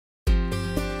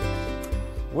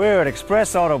We're at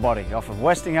Express Autobody off of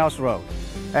Westinghouse Road,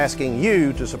 asking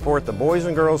you to support the Boys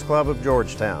and Girls Club of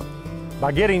Georgetown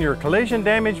by getting your collision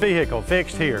damaged vehicle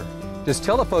fixed here. Just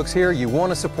tell the folks here you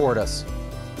want to support us.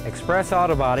 Express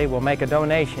Autobody will make a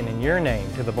donation in your name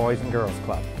to the Boys and Girls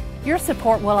Club. Your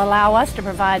support will allow us to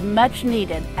provide much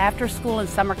needed after-school and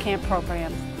summer camp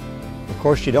programs. Of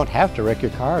course, you don't have to wreck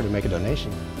your car to make a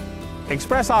donation.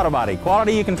 Express Autobody,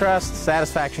 quality you can trust,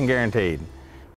 satisfaction guaranteed.